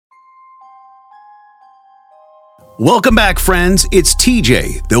Welcome back, friends. It's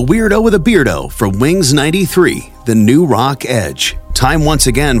TJ, the weirdo with a beardo from Wings 93, the new rock edge. Time once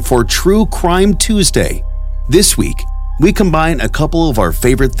again for True Crime Tuesday. This week, we combine a couple of our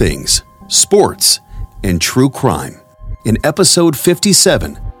favorite things, sports and true crime. In episode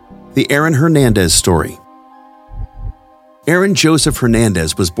 57, the Aaron Hernandez story. Aaron Joseph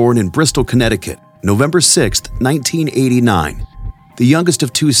Hernandez was born in Bristol, Connecticut, November 6, 1989, the youngest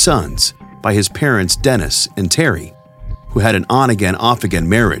of two sons, by his parents Dennis and Terry, who had an on-again, off-again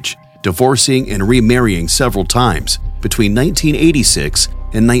marriage, divorcing and remarrying several times between 1986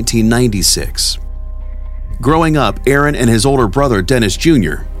 and 1996. Growing up, Aaron and his older brother Dennis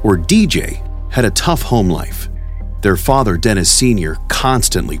Jr., or DJ, had a tough home life. Their father, Dennis Sr.,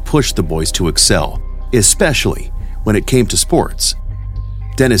 constantly pushed the boys to excel, especially when it came to sports.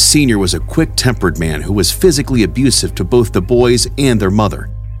 Dennis Sr. was a quick-tempered man who was physically abusive to both the boys and their mother,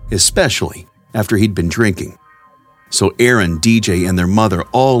 especially after he'd been drinking. So Aaron, DJ, and their mother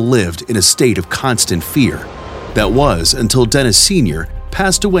all lived in a state of constant fear. That was until Dennis Sr.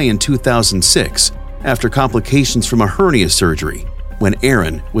 passed away in 2006 after complications from a hernia surgery when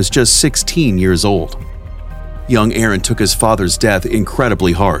Aaron was just 16 years old. Young Aaron took his father's death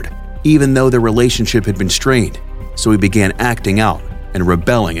incredibly hard, even though their relationship had been strained, so he began acting out and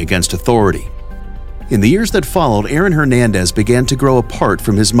rebelling against authority. In the years that followed, Aaron Hernandez began to grow apart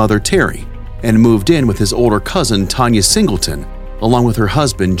from his mother Terry and moved in with his older cousin Tanya Singleton, along with her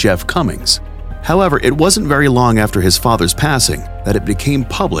husband Jeff Cummings. However, it wasn't very long after his father's passing that it became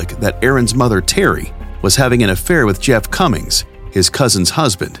public that Aaron's mother Terry was having an affair with Jeff Cummings, his cousin's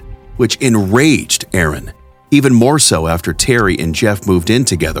husband, which enraged Aaron, even more so after Terry and Jeff moved in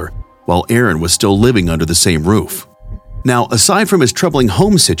together while Aaron was still living under the same roof. Now, aside from his troubling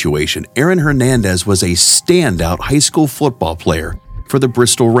home situation, Aaron Hernandez was a standout high school football player for the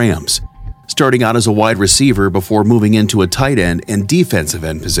Bristol Rams, starting out as a wide receiver before moving into a tight end and defensive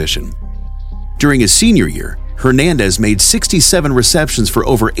end position. During his senior year, Hernandez made 67 receptions for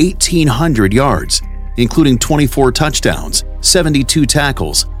over 1,800 yards, including 24 touchdowns, 72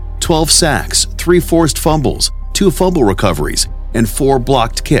 tackles, 12 sacks, 3 forced fumbles, 2 fumble recoveries, and 4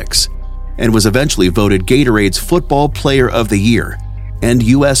 blocked kicks, and was eventually voted Gatorade's Football Player of the Year and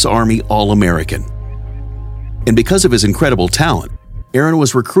U.S. Army All-American. And because of his incredible talent, Aaron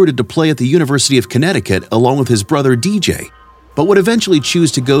was recruited to play at the University of Connecticut along with his brother DJ, but would eventually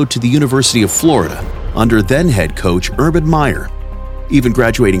choose to go to the University of Florida under then-head coach Urban Meyer, even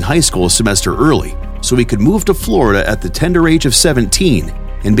graduating high school a semester early so he could move to Florida at the tender age of 17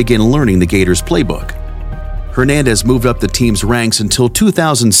 and begin learning the Gators playbook. Hernandez moved up the team's ranks until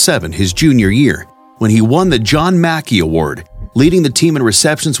 2007, his junior year, when he won the John Mackey Award, leading the team in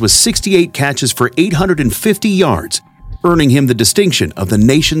receptions with 68 catches for 850 yards, earning him the distinction of the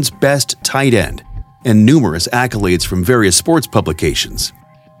nation's best tight end and numerous accolades from various sports publications.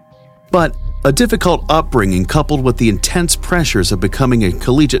 But a difficult upbringing coupled with the intense pressures of becoming a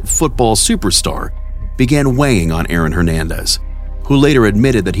collegiate football superstar began weighing on Aaron Hernandez, who later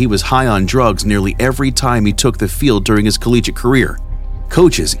admitted that he was high on drugs nearly every time he took the field during his collegiate career.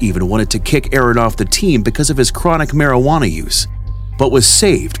 Coaches even wanted to kick Aaron off the team because of his chronic marijuana use, but was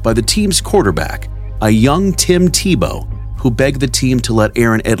saved by the team's quarterback, a young Tim Tebow, who begged the team to let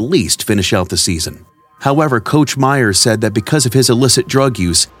Aaron at least finish out the season. However, Coach Meyer said that because of his illicit drug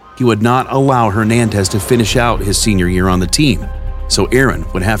use, he would not allow Hernandez to finish out his senior year on the team, so Aaron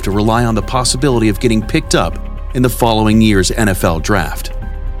would have to rely on the possibility of getting picked up in the following year's NFL draft,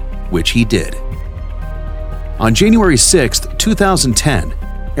 which he did. On January 6, 2010,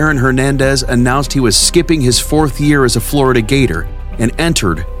 Aaron Hernandez announced he was skipping his 4th year as a Florida Gator and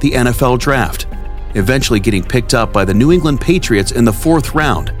entered the NFL draft, eventually getting picked up by the New England Patriots in the 4th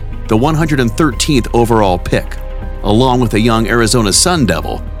round, the 113th overall pick, along with a young Arizona Sun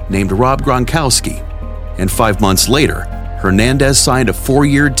Devil named Rob Gronkowski. And 5 months later, Hernandez signed a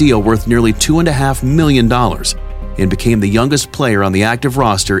 4-year deal worth nearly $2.5 million and became the youngest player on the active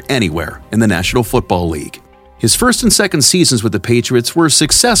roster anywhere in the National Football League. His first and second seasons with the Patriots were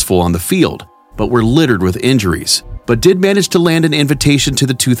successful on the field, but were littered with injuries, but did manage to land an invitation to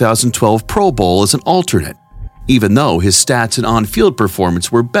the 2012 Pro Bowl as an alternate, even though his stats and on-field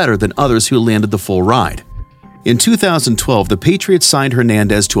performance were better than others who landed the full ride. In 2012, the Patriots signed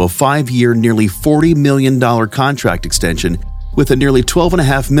Hernandez to a 5-year, nearly $40 million contract extension with a nearly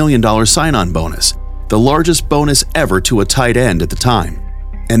 $12.5 million sign-on bonus, the largest bonus ever to a tight end at the time,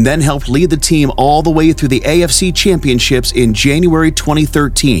 and then helped lead the team all the way through the AFC Championships in January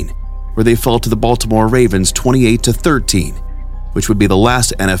 2013, where they fell to the Baltimore Ravens 28-13, which would be the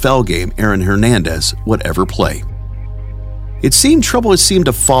last NFL game Aaron Hernandez would ever play. It seemed trouble seemed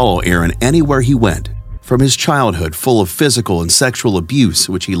to follow Aaron anywhere he went, from his childhood full of physical and sexual abuse,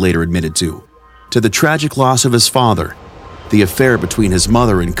 which he later admitted to the tragic loss of his father, the affair between his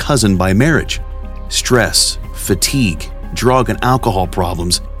mother and cousin by marriage, stress, fatigue, drug and alcohol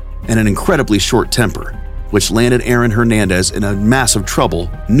problems, and an incredibly short temper, which landed Aaron Hernandez in a massive trouble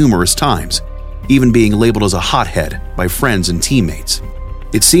numerous times, even being labeled as a hothead by friends and teammates.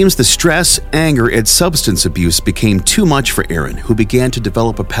 It seems the stress, anger, and substance abuse became too much for Aaron, who began to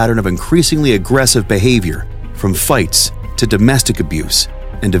develop a pattern of increasingly aggressive behavior, from fights to domestic abuse,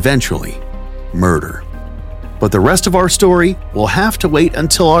 and eventually, murder. But the rest of our story will have to wait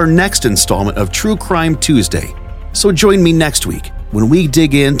until our next installment of True Crime Tuesday. So join me next week when we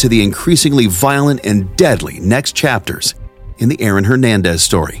dig into the increasingly violent and deadly next chapters in the Aaron Hernandez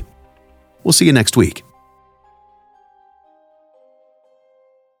story. We'll see you next week.